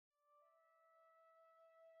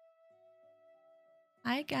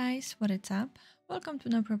Hi guys, what is up? Welcome to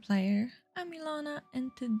No Pro Player. I'm Ilona and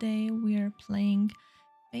today we are playing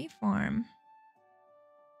Fae Farm.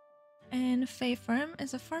 And Fae Farm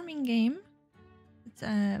is a farming game. It's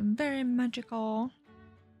very magical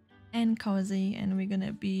and cozy, and we're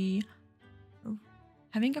gonna be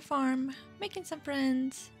having a farm, making some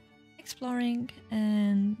friends, exploring,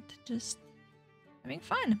 and just having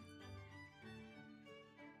fun.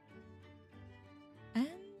 And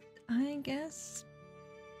I guess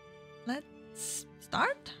let's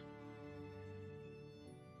start.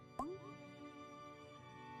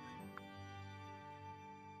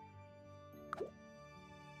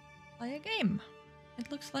 Play a game.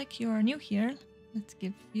 It looks like you're new here. Let's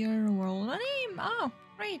give your world a name. Oh,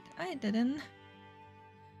 great. I didn't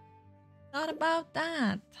thought about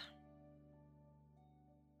that.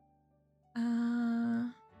 Oh,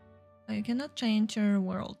 you cannot change your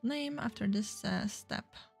world name after this step.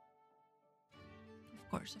 Of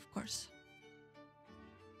course, of course.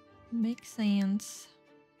 Makes sense.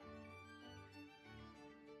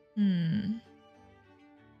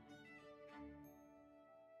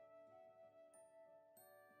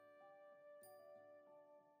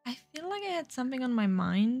 I feel like I had something on my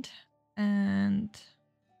mind and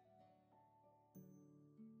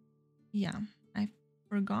yeah, I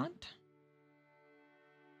forgot.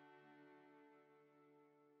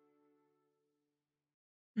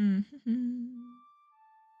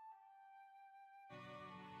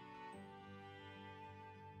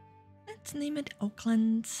 Let's name it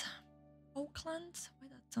Oaklands. Oaklands? Why,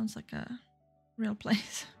 that sounds like a real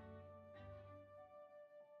place.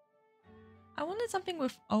 I wanted something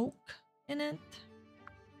with oak in it.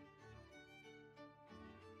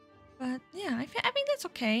 But yeah, I think that's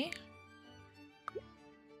okay.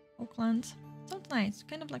 Oakland. Sounds nice.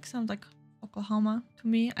 Kind of like sounds like Oklahoma to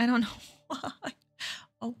me. I don't know why.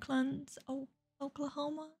 Oakland. Oh,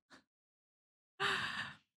 Oklahoma.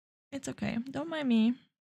 It's okay. Don't mind me.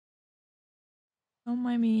 Don't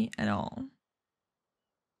mind me at all.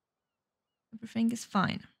 Everything is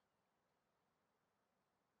fine.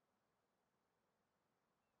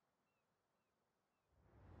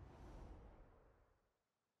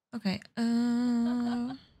 Okay.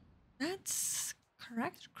 That's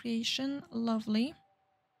correct creation. Lovely.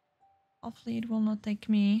 Hopefully it will not take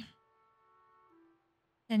me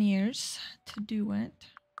 10 years to do it.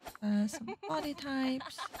 Some body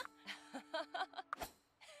types.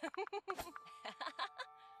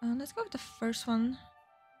 Let's go with the first one.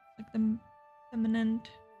 Like the feminine.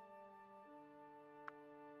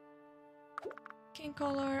 Skin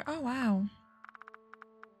color. Oh, wow.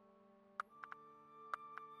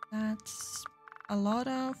 That's a lot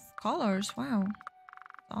of colors. Wow.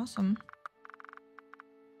 Awesome.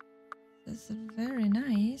 This is very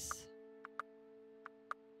nice.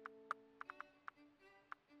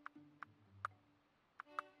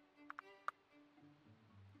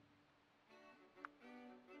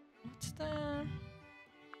 What's the...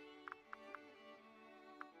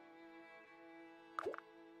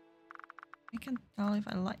 I can't tell if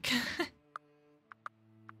I like.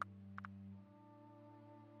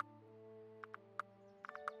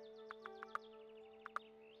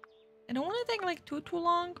 I don't want to take like too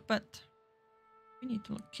long, but we need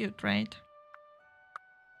to look cute, right?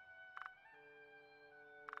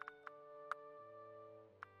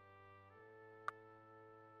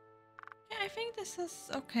 Yeah, I think this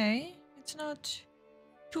is okay. It's not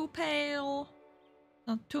too pale,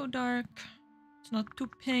 not too dark, it's not too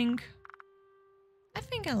pink. I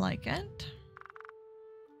think I like it.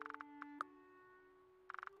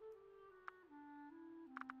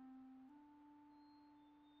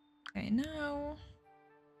 Okay, now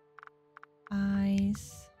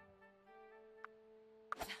eyes.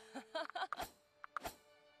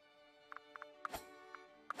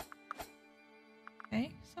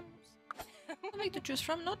 Okay, something to choose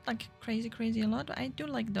from. Not like crazy a lot, but I do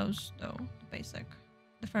like those though. The basic,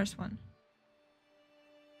 the first one.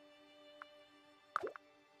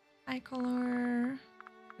 Eye color.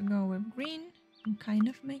 Go with green. I'm kind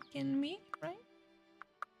of making me, right?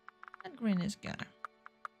 And green is good.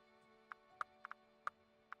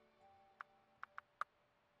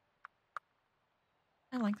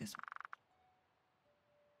 I like this one.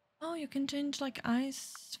 Oh, you can change like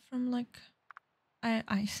eyes from like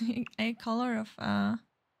I see a color of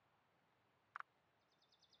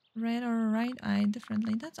red or right eye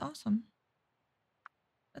differently. That's awesome.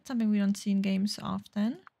 That's something we don't see in games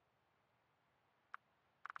often.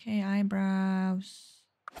 Okay, eyebrows.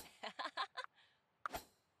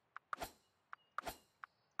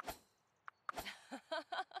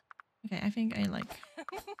 Okay, I think I like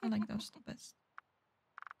those the best.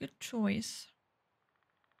 Good choice.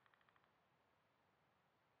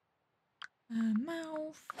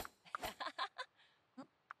 Mouth. Oh.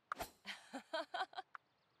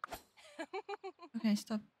 Okay,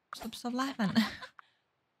 stop laughing.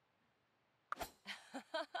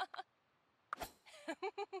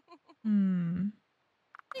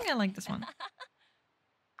 I think I like this one.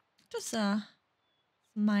 Just a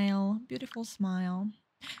smile, beautiful smile.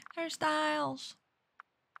 Hairstyles.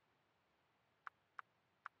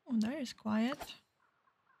 Oh, there is quiet.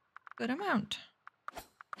 Good amount.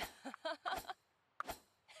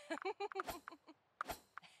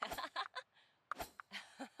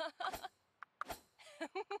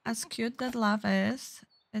 As cute that laugh is,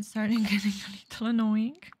 it's starting getting a little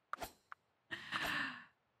annoying.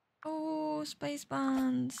 Oh, space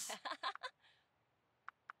buns.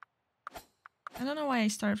 I don't know why I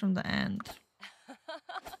started from the end.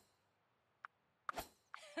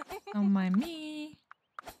 Don't mind me.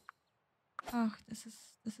 Oh, this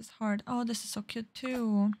is hard. Oh, this is so cute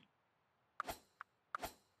too.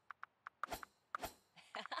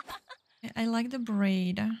 I like the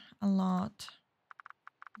braid a lot.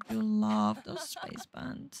 I do love those space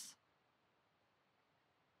buns.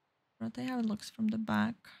 But how it looks from the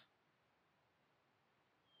back.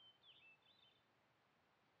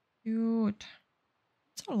 Cute.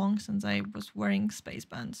 It's so long since I was wearing space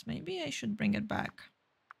buns. Maybe I should bring it back.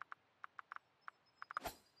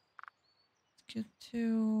 It's cute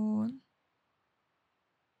too.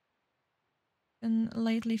 Been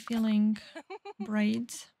lately feeling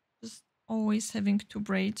braids. Just always having two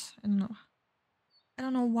braids. I don't know. I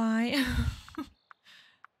don't know why.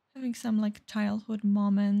 Having some like childhood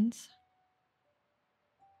moments.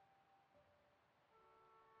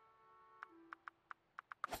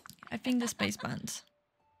 I think the space buns.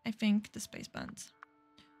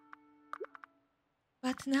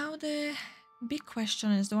 But now the big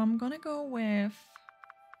question is, do I'm gonna go with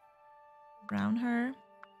brown hair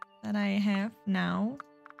that I have now,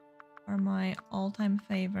 or my all-time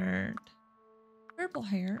favorite purple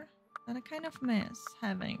hair that I kind of miss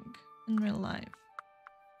having in real life?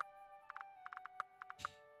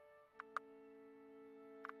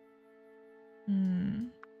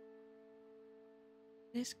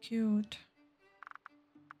 It's cute.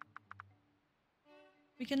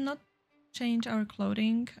 We cannot change our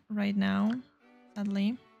clothing right now,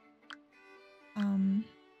 sadly. The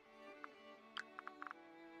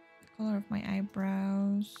color of my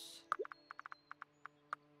eyebrows.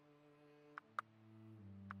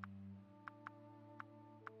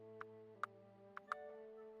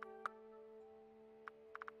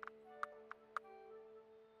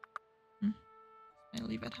 I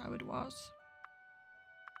leave it how it was.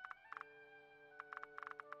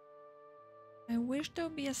 I wish there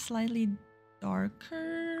would be a slightly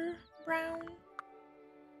darker brown.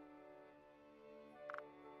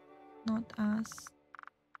 Not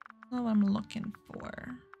what I'm looking for.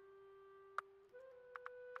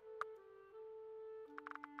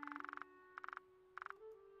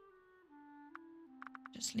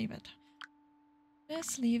 Just leave it.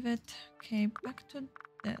 Just leave it. Okay, back to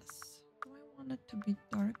this. Do I want it to be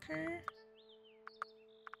darker?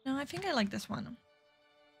 No, I think I like this one.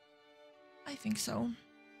 I think so.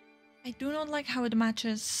 I do not like how it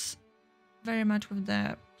matches very much with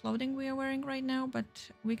the clothing we are wearing right now, but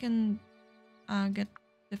we can get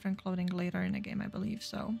different clothing later in the game, I believe,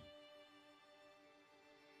 so.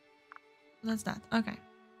 That's that. Okay.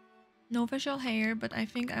 No facial hair, but I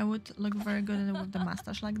think I would look very good with the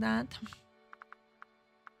mustache like that.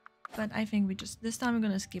 But I think this time we're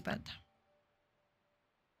gonna skip it.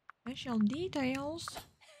 Facial details.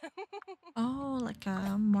 Oh, like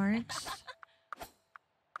marks.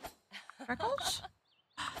 Freckles?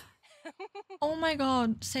 Oh my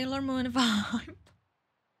god, Sailor Moon vibe.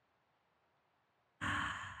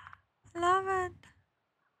 Love it.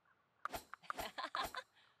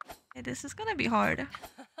 Okay, this is gonna be hard.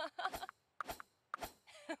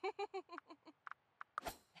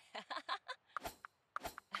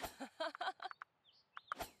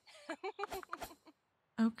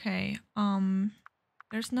 Okay,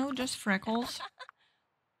 there's no just freckles.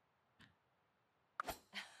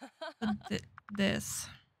 But this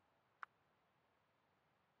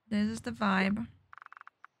is the vibe.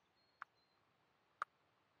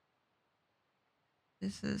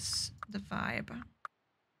 This is the vibe.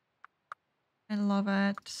 I love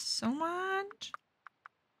it so much.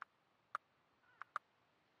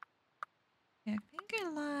 Yeah, I think I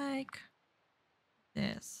like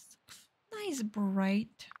this. Nice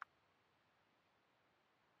bright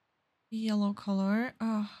yellow color.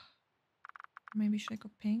 Oh, maybe should I go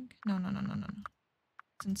pink? No.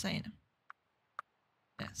 It's insane.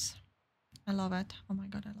 This. I love it. Oh my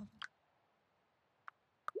god, I love it.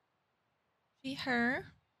 Be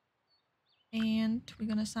her. And we're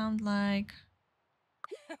gonna sound like...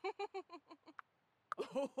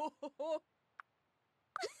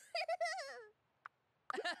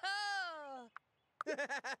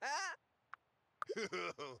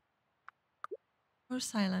 Or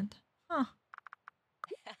silent. Huh.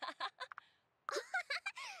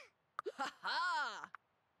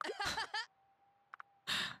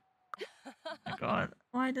 Oh my god.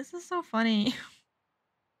 Why, this is so funny.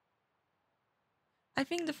 I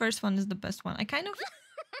think the first one is the best one. I kind of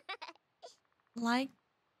like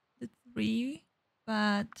the three,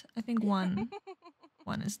 but I think one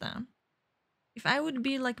is them. If I would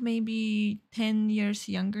be like maybe 10 years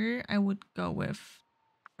younger, I would go with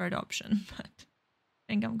third option, but I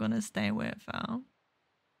think I'm gonna stay with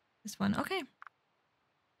this one. Okay.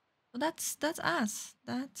 So that's us.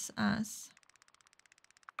 That's us.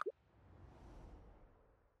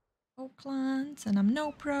 Oaklands, and I'm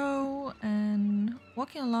no pro, and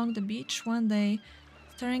walking along the beach one day,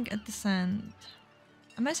 staring at the sand.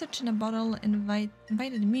 A message in a bottle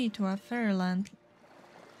invited me to a faraway land.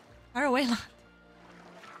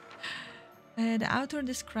 The author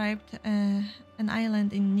described an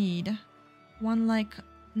island in need, one like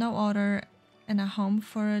no other, and a home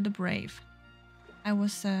for the brave. It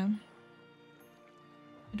was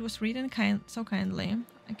written so kindly.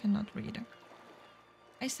 I cannot read.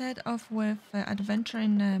 I set off with adventure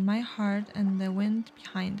in my heart and the wind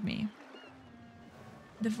behind me.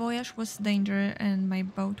 The voyage was danger and my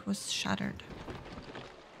boat was shattered.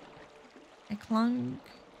 I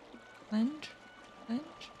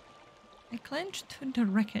clenched to the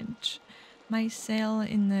wreckage, my sail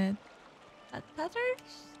in the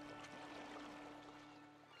tatters.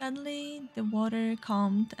 Suddenly, the water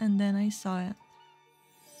calmed and then I saw it.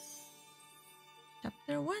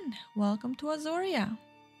 Chapter 1. Welcome to Azoria.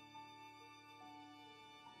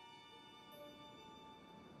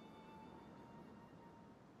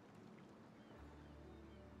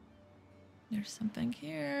 There's something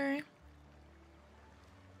here.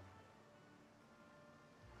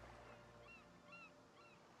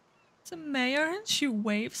 It's a mayor and she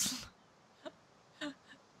waves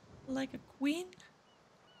like a queen.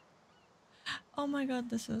 Oh my god,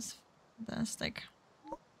 this is fantastic.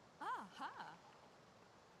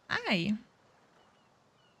 Hi.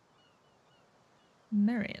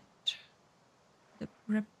 Merit. The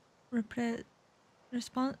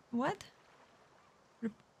what?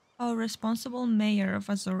 Responsible mayor of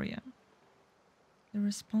Azoria. The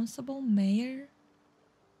responsible mayor?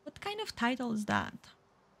 What kind of title is that?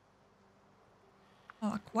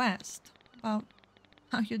 Oh, a quest. About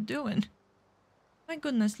how you doing? My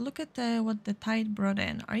goodness, look at what the tide brought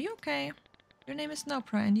in. Are you okay? Your name is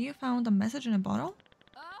Nopra and you found a message in a bottle?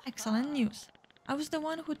 Excellent news. I was the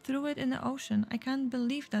one who threw it in the ocean. I can't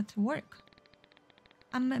believe that worked.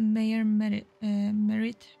 I'm Mayor Merit.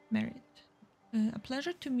 A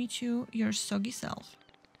pleasure to meet you, your soggy self.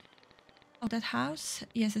 Oh, that house?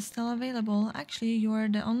 Yes, it's still available. Actually, you are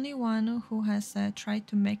the only one who has tried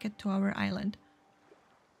to make it to our island.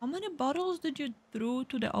 How many bottles did you throw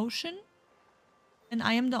to the ocean? And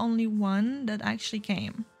I am the only one that actually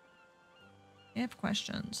came. I have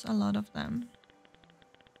questions, a lot of them.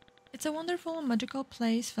 It's a wonderful, magical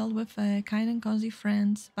place filled with kind and cozy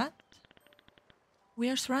friends, but we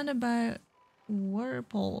are surrounded by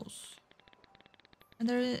whirlpools. And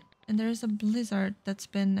there is a blizzard that's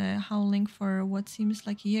been howling for what seems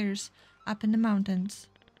like years up in the mountains.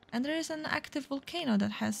 And there is an active volcano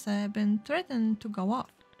that has been threatened to go off.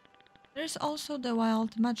 There is also the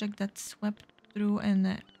wild magic that swept through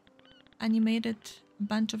and animated a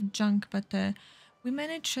bunch of junk, but we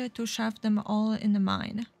managed to shove them all in the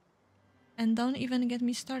mine. And don't even get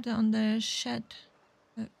me started on the shed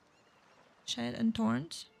and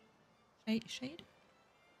thorns. Shade?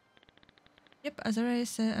 Yep, Azoria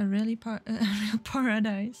is a real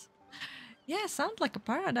paradise. Yeah, sounds like a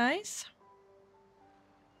paradise.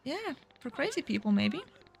 Yeah, for crazy people maybe.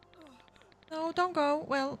 No, don't go.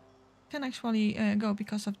 Well, can actually go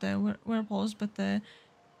because of the whirlpools, but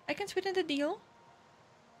I can sweeten the deal.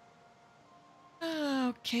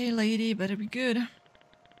 Okay, lady, better be good.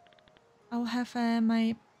 I'll have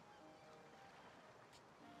my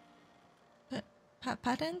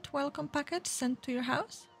patent welcome package sent to your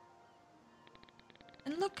house.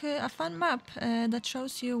 And look, a fun map that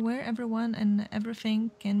shows you where everyone and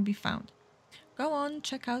everything can be found. Go on,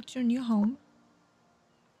 check out your new home.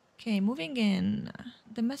 Okay, moving in.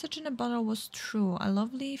 The message in the bottle was true. A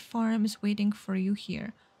lovely farm is waiting for you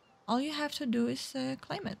here. All you have to do is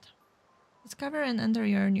claim it. Discover and enter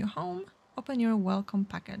your new home. Open your welcome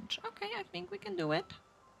package. Okay, I think we can do it.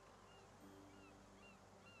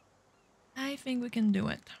 I think we can do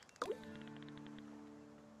it.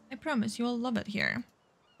 I promise you will love it here.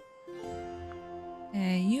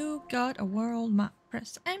 You got a world map.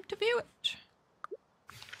 Press M to view it.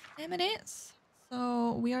 And it is.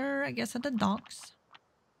 So we are, I guess, at the docks.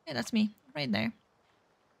 Yeah, that's me, right there.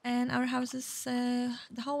 And our house is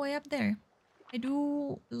the hallway up there. I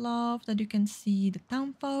do love that you can see the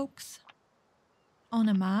town folks on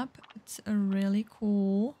a map. It's really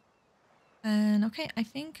cool. And okay, I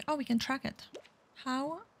think, oh, we can track it.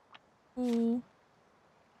 How cool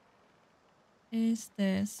is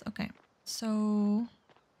this? Okay, so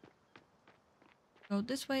go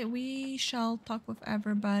this way. We shall talk with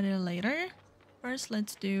everybody later. First,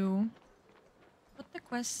 let's do what the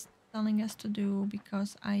quest telling us to do,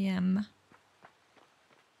 because I am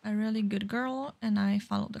a really good girl and I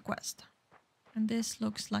follow the quest. And this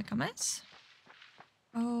looks like a mess.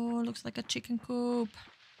 Oh, looks like a chicken coop.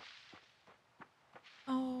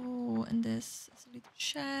 Oh, and this is a little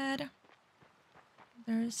shed.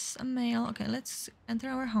 There's a mail. Okay, let's enter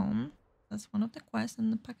our home. That's one of the quests,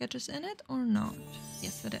 and the package is in it or not?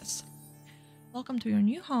 Yes, it is. Welcome to your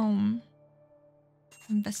new home.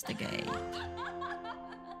 Investigate.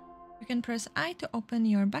 You can press I to open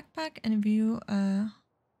your backpack and view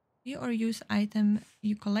or use item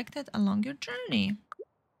you collected along your journey.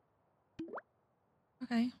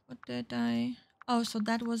 Okay, what did I... Oh, so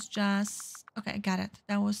that was just... Okay, I got it.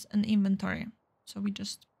 That was an inventory. So we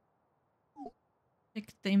just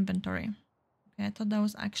picked the inventory. Okay, I thought that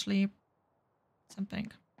was actually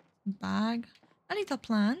something. Bag. A little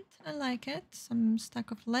plant. I like it. Some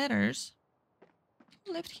stack of letters.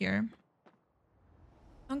 Who lived here?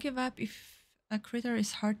 Don't give up if a critter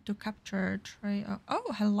is hard to capture. Try...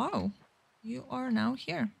 Oh, hello. You are now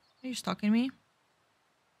here. Are you stalking me?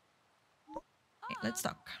 Okay, let's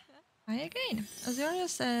talk. Hi again. Azoria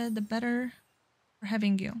said the better for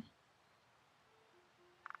having you.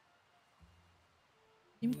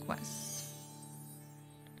 Team quest.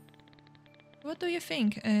 What do you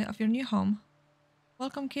think of your new home?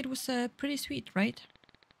 Welcome kit was pretty sweet, right?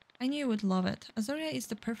 I knew you would love it. Azoria is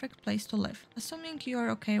the perfect place to live, assuming you are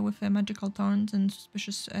okay with magical tones and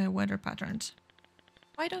suspicious weather patterns.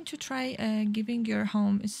 Why don't you try giving your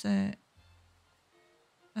home its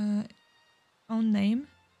own name?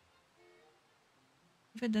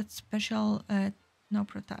 Give it that special no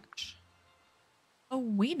protouch. Oh,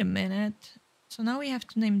 wait a minute. So now we have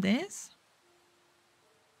to name this?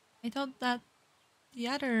 I thought that the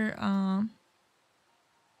other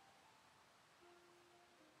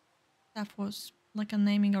stuff was like a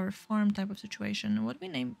naming our farm type of situation. What we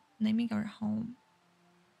naming our home?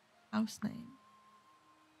 House name.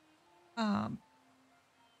 I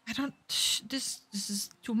don't... This is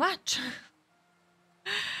too much.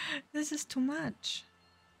 This is too much.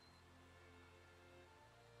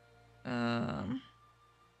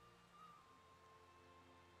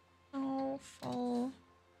 Oh, fall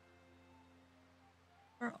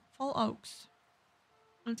oaks.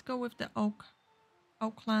 Let's go with the oak.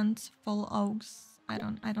 Oaklands, fall oaks. I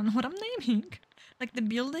don't know what I'm naming. Like the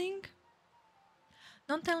building.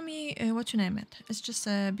 Don't tell me what you name it. It's just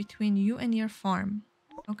between you and your farm.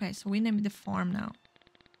 Okay, so we name it the farm now.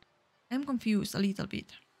 I'm confused a little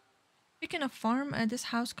bit. Speaking of farm, this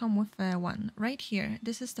house come with one right here.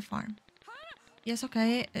 This is the farm. Yes,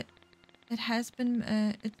 okay. It has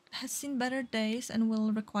seen better days and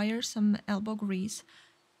will require some elbow grease.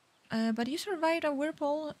 But you survived a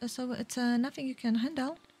whirlpool, so it's nothing you can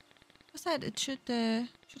handle. Besides, it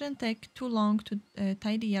shouldn't take too long to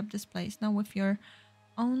tidy up this place now with your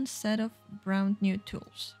own set of brand new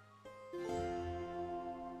tools.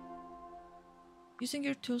 Using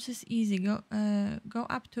your tools is easy. Go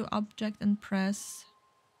up to object and press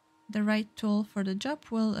the right tool for the job.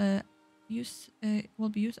 Will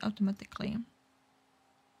be used automatically.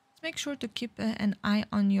 Let's make sure to keep an eye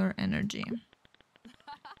on your energy.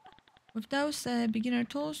 With those beginner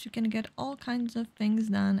tools, you can get all kinds of things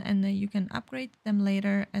done, and you can upgrade them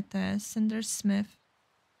later at the Cindersmithy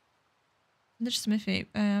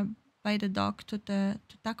by the dock to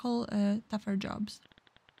tackle tougher jobs.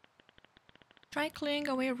 Try clearing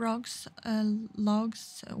away rocks,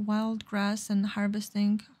 logs, wild grass, and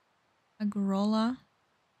harvesting arugula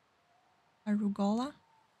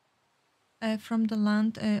from the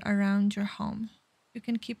land around your home. You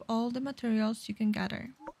can keep all the materials you can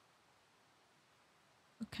gather.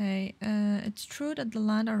 Okay, it's true that the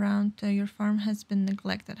land around your farm has been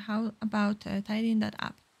neglected. How about tidying that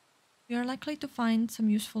up? You are likely to find some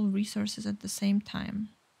useful resources at the same time.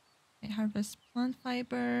 Okay, harvest plant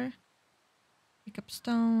fiber, pick up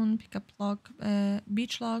stone, pick up log,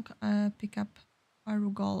 beach log, pick up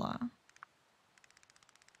arugula.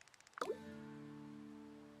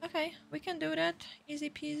 Okay, we can do that. Easy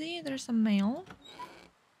peasy. There's a mail.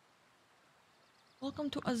 Welcome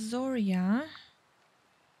to Azoria.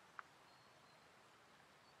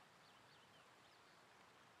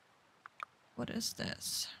 What is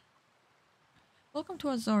this? Welcome to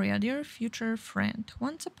Azoria, dear future friend.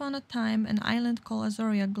 Once upon a time, an island called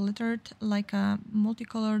Azoria glittered like a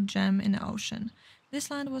multicolored gem in the ocean.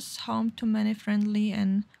 This land was home to many friendly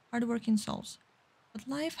and hardworking souls. But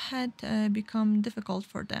life had become difficult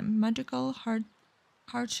for them. Magical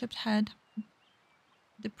hardships had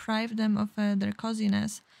deprived them of their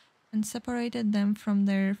coziness and separated them from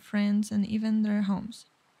their friends and even their homes.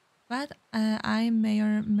 But I,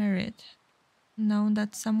 Mayor Merritt, know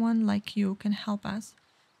that someone like you can help us.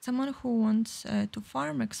 Someone who wants to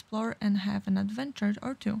farm, explore, and have an adventure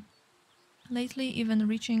or two. Lately, even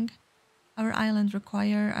reaching our island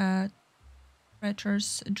require a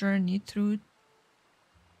treacherous journey through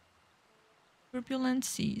turbulent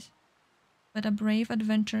seas. But a brave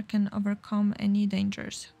adventure can overcome any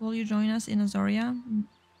dangers. Will you join us in Azoria?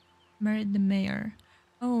 Merit the mayor.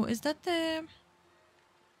 Oh, is that the...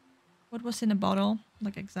 what was in the bottle?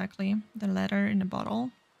 Like exactly, the letter in the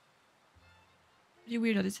bottle? Pretty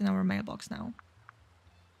weird that it's in our mailbox now.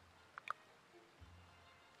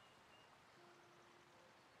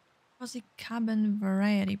 Cozy Cabin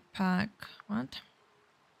Variety Pack. What?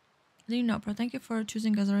 Leonopro, thank you for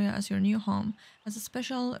choosing Azoria as your new home. As a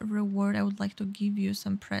special reward, I would like to give you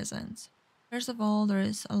some presents. First of all, there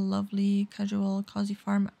is a lovely casual cozy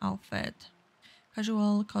farm outfit.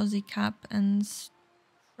 Casual cozy cap and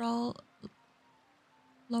straw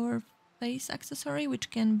lower face accessory, which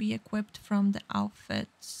can be equipped from the outfit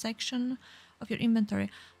section of your inventory.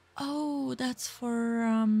 Oh, that's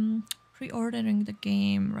for pre-ordering the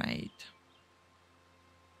game, right?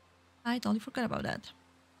 I totally forgot about that.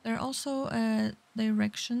 There are also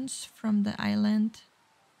directions from the island.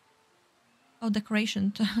 Oh,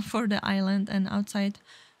 decoration for the island and outside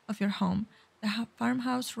of your home. The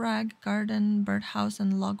farmhouse, rag, garden, birdhouse,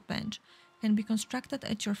 and log bench can be constructed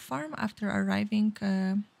at your farm after arriving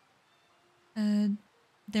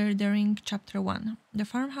there during Chapter 1. The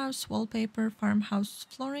farmhouse wallpaper, farmhouse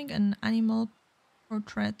flooring, and animal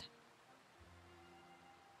portrait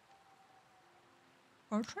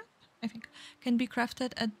I think, can be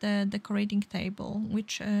crafted at the decorating table,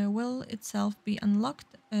 which will itself be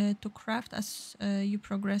unlocked to craft as you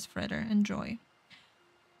progress further. Enjoy.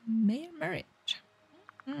 Marriage.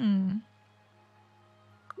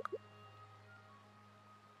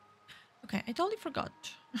 Okay, I totally forgot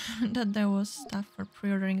that there was stuff for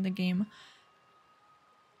pre-ordering the game.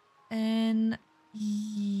 And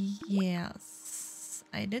yes,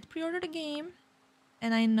 I did pre-order the game,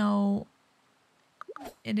 and I know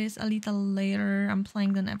it is a little later I'm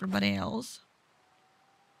playing than everybody else.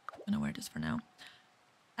 I'm gonna wear this for now.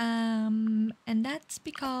 And that's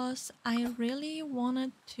because I really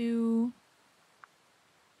wanted to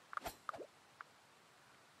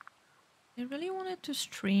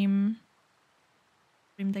stream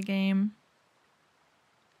the game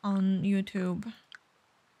on YouTube.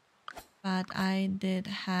 But I did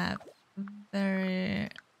have very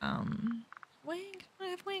wings. I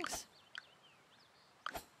have wings.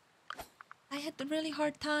 I had a really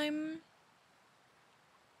hard time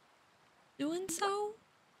doing so.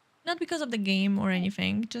 Not because of the game or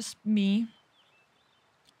anything, just me.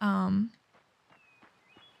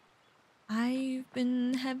 I've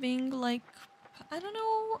been having like, I don't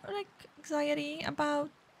know, like anxiety about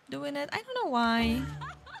doing it. I don't know why.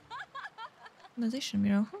 Organization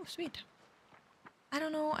mirror. Oh, sweet. I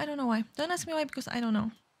don't know why. Don't ask me why, because I don't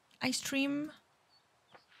know. I stream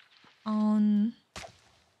on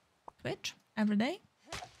Twitch every day.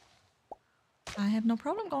 I have no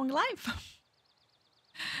problem going live.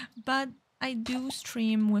 But I do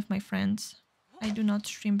stream with my friends. I do not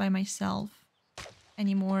stream by myself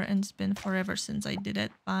anymore, and it's been forever since I did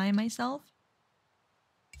it by myself.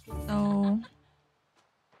 So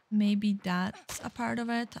maybe that's a part of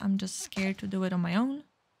it. I'm just scared to do it on my own.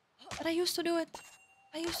 But I used to do it.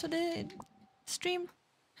 I used to stream.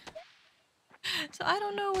 So I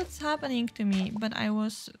don't know what's happening to me, but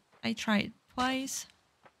I tried twice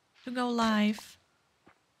to go live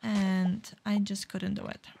and I just couldn't do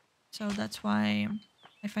it. So that's why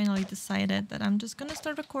I finally decided that I'm just gonna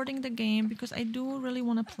start recording the game, because I do really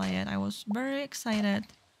want to play it. I was very excited.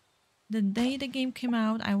 The day the game came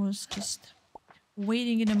out, I was just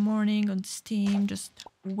waiting in the morning on Steam, just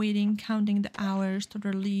waiting, counting the hours to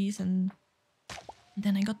release, and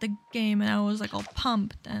then I got the game and I was like all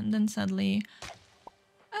pumped, and then suddenly,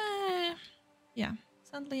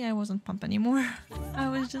 suddenly I wasn't pumped anymore. I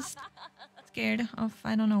was just scared of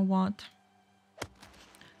I don't know what.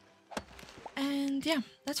 And yeah,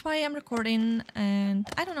 that's why I'm recording. And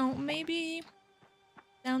I don't know, maybe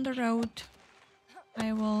down the road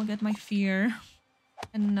I will get my fear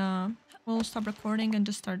and we'll stop recording and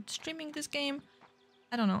just start streaming this game.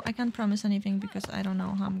 I don't know. I can't promise anything because I don't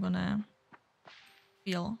know how I'm gonna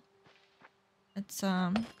feel. It's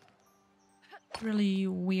really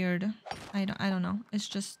weird. I don't know. It's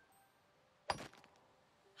just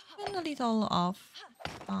been a little off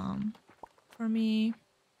for me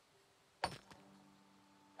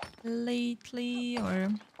lately, or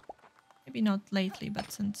maybe not lately,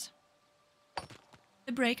 but since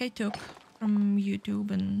the break I took from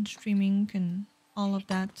YouTube and streaming and all of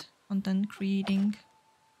that content creating.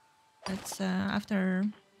 It's after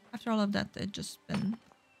all of that, it's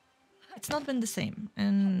not been the same,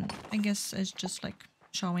 and I guess it's just like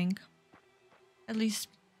showing, at least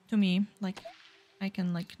to me, like I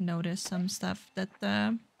can like notice some stuff that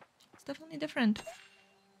it's definitely different,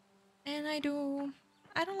 and I don't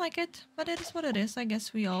like it, but it is what it is. I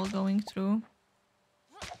guess we all going through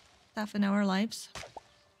stuff in our lives.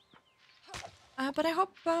 But I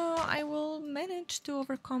hope I will manage to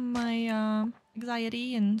overcome my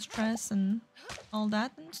anxiety and stress and all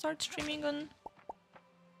that and start streaming on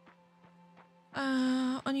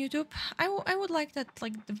YouTube. I would like that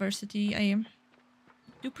like diversity. I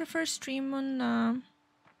do prefer stream on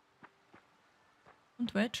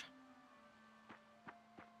Twitch.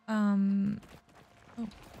 Oh.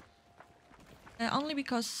 Only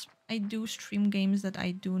because I do stream games that I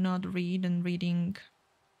do not read, and reading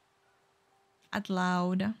out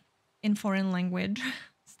loud in foreign language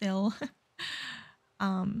still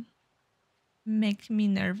make me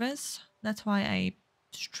nervous. That's why I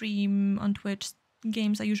stream on Twitch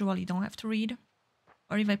games I usually don't have to read.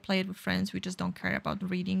 Or if I play it with friends, we just don't care about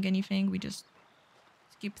reading anything. We just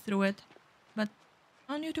skip through it. But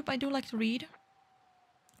on YouTube, I do like to read.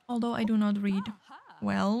 Although I do not read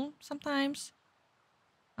well sometimes.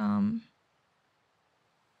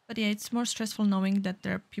 But yeah, it's more stressful knowing that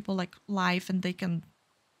there are people like live and they can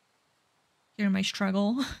hear my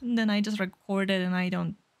struggle. And then I just record it and I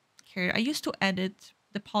don't care. I used to edit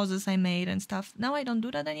the pauses I made and stuff. Now I don't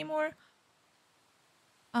do that anymore.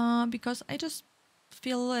 Because I just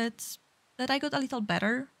feel that I got a little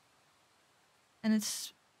better. And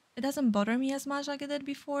it doesn't bother me as much like it did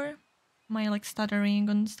before. My like stuttering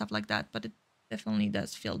and stuff like that. But it definitely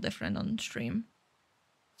does feel different on stream.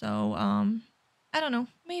 So I don't know.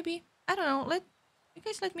 Maybe. I don't know. You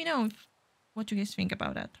guys let me know what you guys think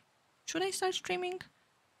about that. Should I start streaming?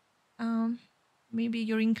 Maybe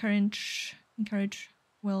your encourage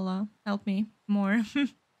will help me more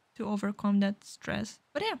to overcome that stress.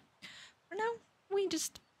 But yeah, for now we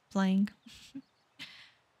just playing.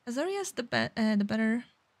 Azoria's the better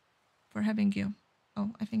for having you.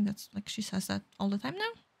 Oh, I think that's like she says that all the time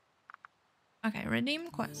now. Okay, redeem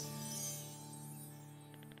quest.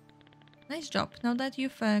 Nice job. Now that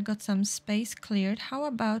you've got some space cleared, how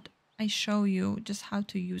about I show you just how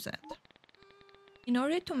to use it? In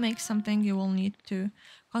order to make something, you will need to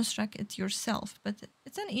construct it yourself, but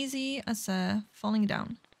it's as easy as falling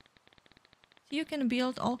down. So you can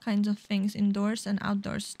build all kinds of things indoors and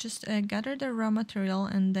outdoors. Just gather the raw material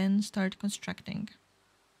and then start constructing.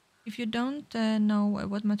 If you don't know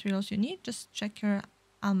what materials you need, just check your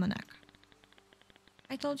almanac.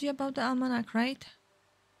 I told you about the almanac, right?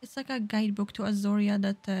 It's like a guidebook to Azoria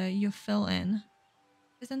that you fill in.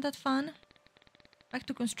 Isn't that fun? Back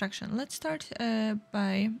to construction. Let's start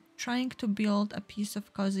by trying to build a piece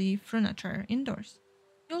of cozy furniture indoors.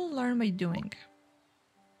 You'll learn by doing.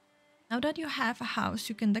 Now that you have a house,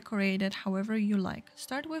 you can decorate it however you like.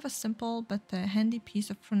 Start with a simple but handy piece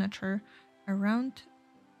of furniture around...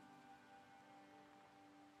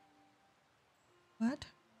 What?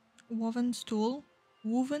 Woven stool?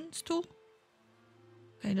 Woven stool?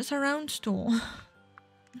 Okay, just a round stool.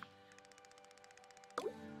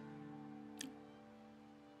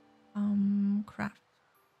 Craft.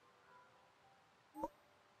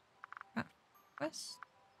 Quest.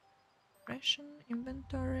 Ration,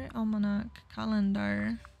 inventory, almanac,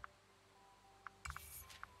 calendar.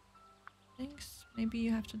 Things. Maybe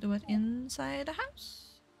you have to do it inside the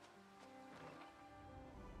house.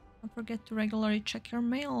 Don't forget to regularly check your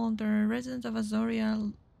mail. The residents of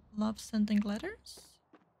Azoria love sending letters.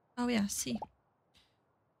 Oh yeah, see.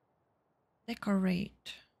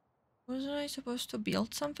 Decorate. Wasn't I supposed to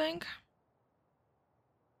build something?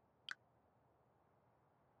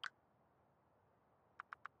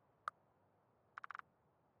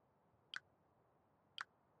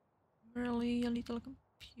 Really a little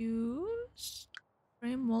confused.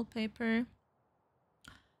 Frame wallpaper.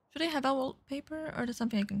 Should I have a wallpaper or is that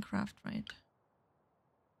something I can craft, right?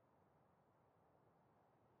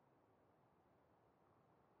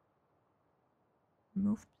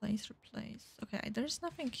 Remove, place, replace. Okay, there's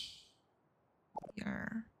nothing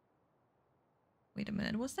here. Wait a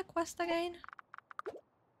minute, what's the quest again?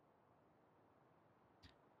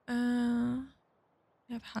 You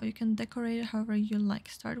have how you can decorate it however you like.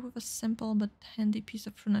 Start with a simple but handy piece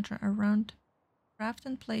of furniture around. Craft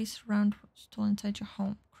and place round stall inside your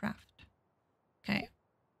home. Craft. Okay,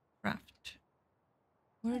 craft.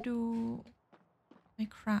 Where do I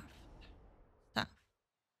craft stuff?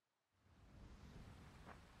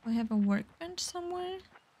 Do I have a workbench somewhere?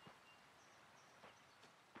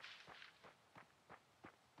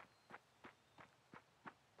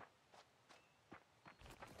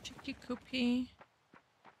 Chicky coopy.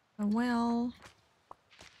 A well.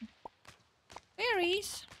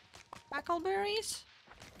 Berries. Huckleberries.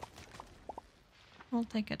 I'll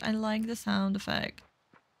take it. I like the sound effect.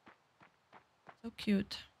 So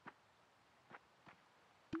cute.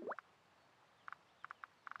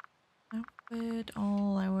 Outfit,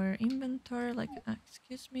 all our inventory. Like,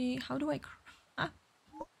 excuse me, how do I craft?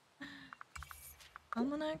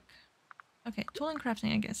 Almanac? Okay, tool and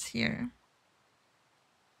crafting, I guess, here.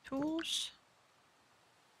 Tools.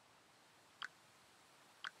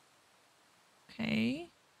 Okay.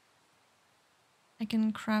 I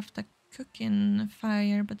can craft a cooking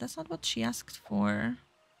fire, but that's not what she asked for.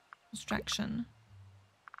 Construction.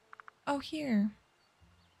 Oh, here.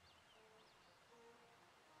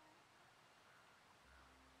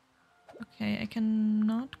 Okay, I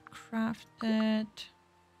cannot craft it.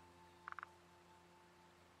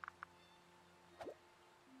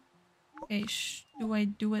 Okay, do I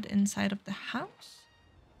do it inside of the house?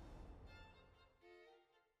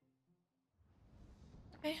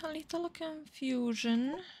 Okay, a little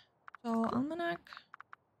confusion. So, almanac,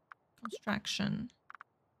 construction.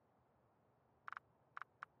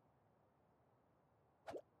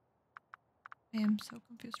 I am so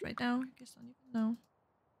confused right now. I guess I don't even know.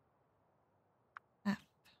 F.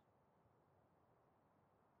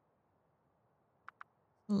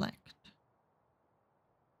 Select.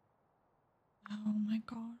 Oh my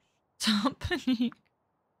gosh. It's happening.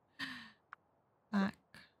 Back.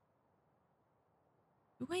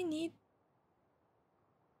 Do I need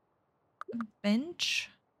a bench?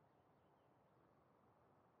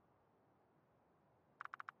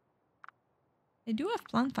 I do have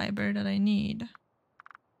plant fiber that I need.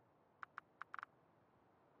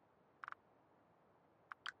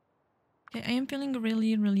 Okay, I am feeling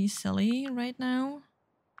really silly right now.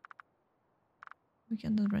 We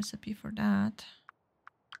get the recipe for that.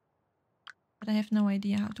 But I have no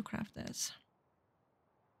idea how to craft this.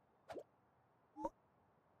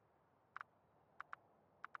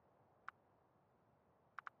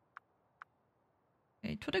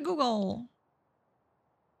 Okay, to the Google.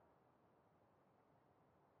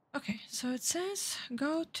 Okay, so it says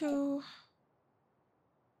go to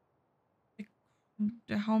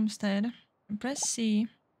the homestead and press C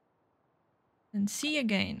and C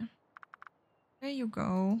again. There you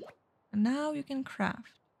go. And now you can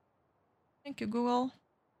craft. Thank you, Google.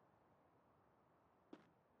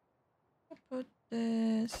 I'll put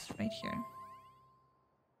this right here.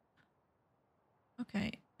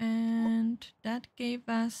 Okay, and that gave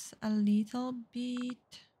us a little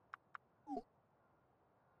bit.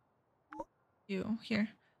 Here.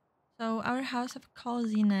 So our house of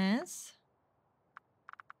coziness.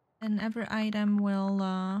 And every item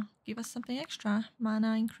will give us something extra.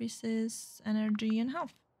 Mana increases energy and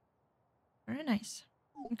health. Very nice.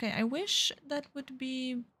 Okay, I wish that would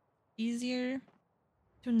be easier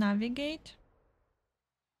to navigate.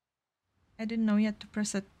 I didn't know you had to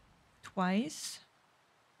press it twice.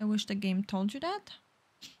 I wish the game told you that.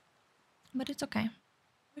 But it's okay.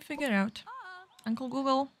 We figure it out. Uncle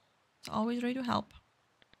Google is always ready to help.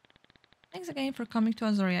 Thanks again for coming to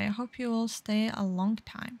Azoria. I hope you will stay a long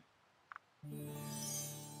time.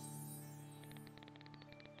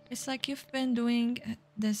 It's like you've been doing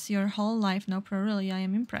this your whole life now, Pro. Really, I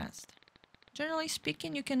am impressed. Generally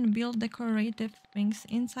speaking, you can build decorative things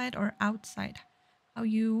inside or outside. How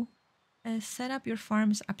you set up your farm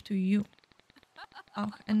is up to you.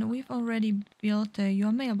 Oh, and we've already built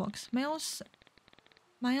your mailbox. Miles,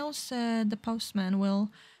 the postman, will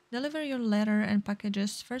deliver your letter and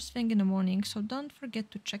packages first thing in the morning, so don't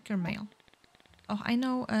forget to check your mail. Oh, I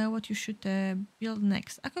know what you should build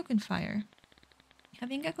next. A cooking fire.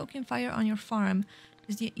 Having a cooking fire on your farm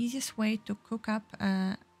is the easiest way to cook up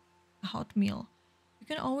a hot meal. You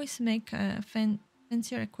can always make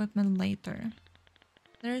fancier equipment later.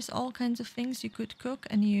 There's all kinds of things you could cook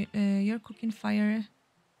and your cooking fire.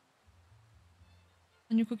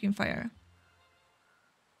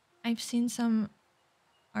 I've seen some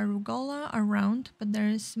arugula around, but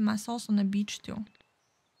there's mussels on the beach too.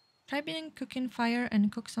 Try being cooking fire and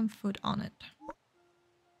cook some food on it.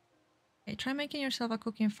 Okay, try making yourself a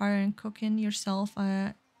cooking fire and cooking yourself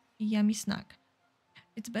a yummy snack.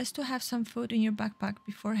 It's best to have some food in your backpack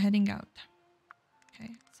before heading out.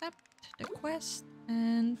 Okay, accept the quest,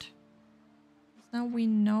 and now we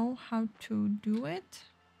know how to do it.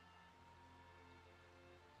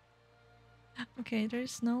 Okay,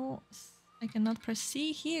 there's no... I cannot press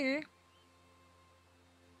C here.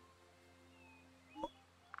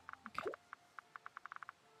 Okay.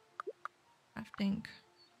 Crafting.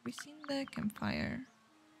 We seen the campfire.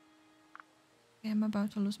 Okay, I'm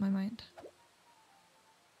about to lose my mind.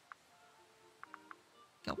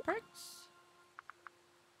 Skill perks.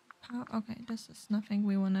 Okay, this is nothing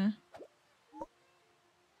we wanna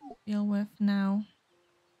deal with now.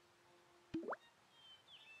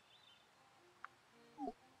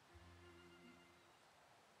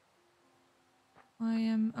 I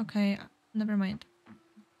am... okay, never mind.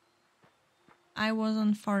 I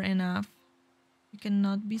wasn't far enough. You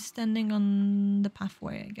cannot be standing on the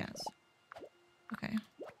pathway, I guess. Okay,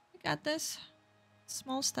 we got this.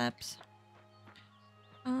 Small steps.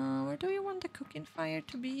 Where do you want the cooking fire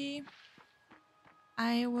to be?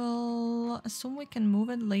 I will assume we can move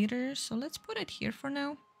it later, so let's put it here for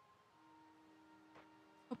now.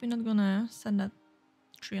 Hope you're not gonna set that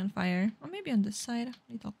tree on fire. Or maybe on this side,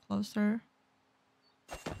 a little closer.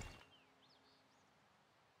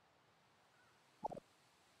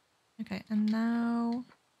 Okay, and now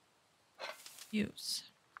use.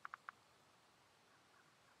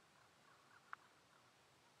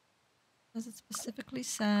 Does it specifically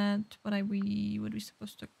said what we would be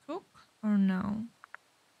supposed to cook or no?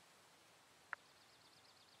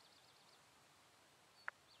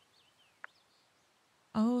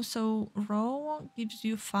 Oh, so raw gives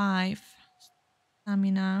you 5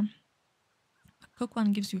 stamina. A cook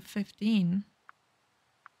one gives you 15.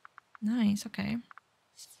 Nice, okay.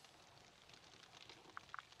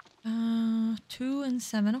 2 and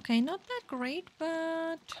 7. Okay, not that great,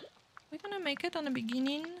 but we're gonna make it on the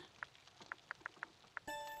beginning.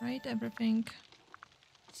 Right, everything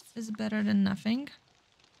is better than nothing.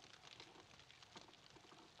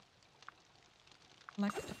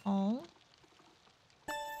 Select all.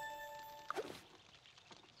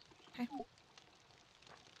 Okay.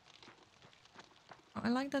 Oh, I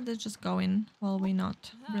like that they're just going while we're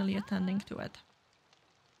not really attending to it.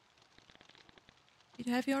 Did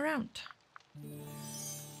you have you around?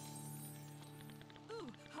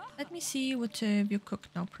 Let me see what you cooked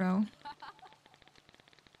now, Pro.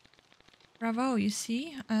 Bravo, you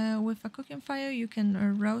see? With a cooking fire you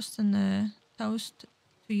can roast and toast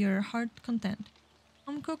to your heart content.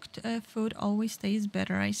 Home-cooked food always tastes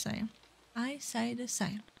better, I say. I say the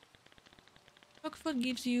same. Cooked food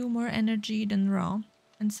gives you more energy than raw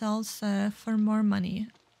and sells for more money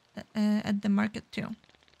at the market too.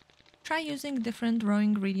 Try using different raw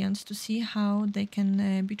ingredients to see how they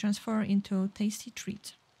can be transformed into tasty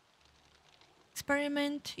treats.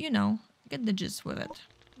 Experiment, you know, get the gist with it.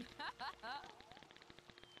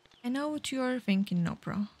 I know what you're thinking,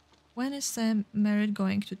 Nopro. When is Merit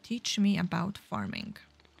going to teach me about farming?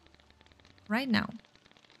 Right now.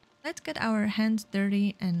 Let's get our hands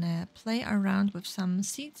dirty and play around with some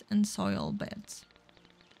seeds and soil beds.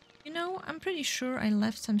 You know, I'm pretty sure I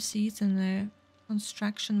left some seeds and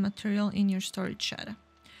construction material in your storage shed.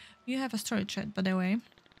 You have a storage shed, by the way.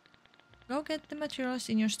 Go get the materials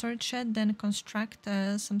in your storage shed, then construct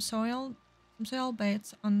some soil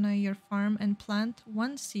beds on your farm and plant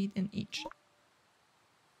 1 seed in each.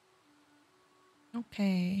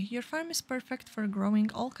 Okay, your farm is perfect for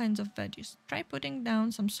growing all kinds of veggies. Try putting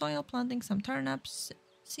down some soil, planting some turnips,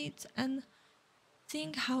 seeds, and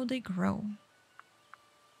seeing how they grow.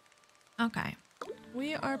 Okay,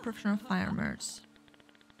 we are professional farmers.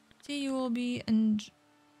 See, you will be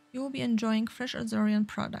enjoying fresh Azorian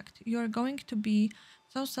product. You are going to be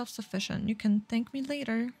so self-sufficient. You can thank me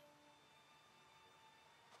later.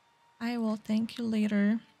 I will thank you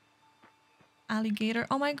later. Alligator.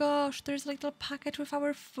 Oh my gosh, there's a little package with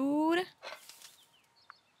our food.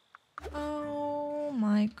 Oh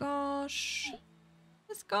my gosh.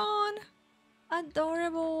 It's gone.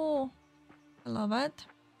 Adorable. I love it.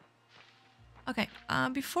 Okay,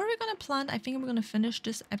 before we're gonna plant, I think we're gonna finish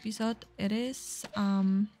this episode. It's not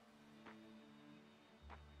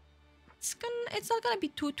gonna be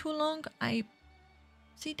too long.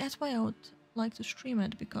 See, that's why I would like to stream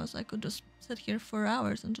it, because I could just sit here for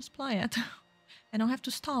hours and just play it. I don't have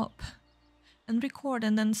to stop and record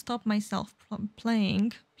and then stop myself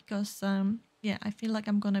playing, because yeah, I feel like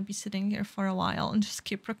I'm gonna be sitting here for a while and just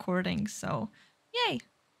keep recording. So yay,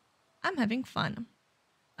 I'm having fun.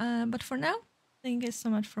 But for now, Thank you guys so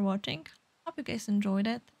much for watching. Hope you guys enjoyed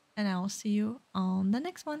it, and I'll see you on the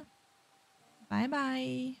next one. Bye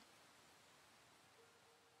bye.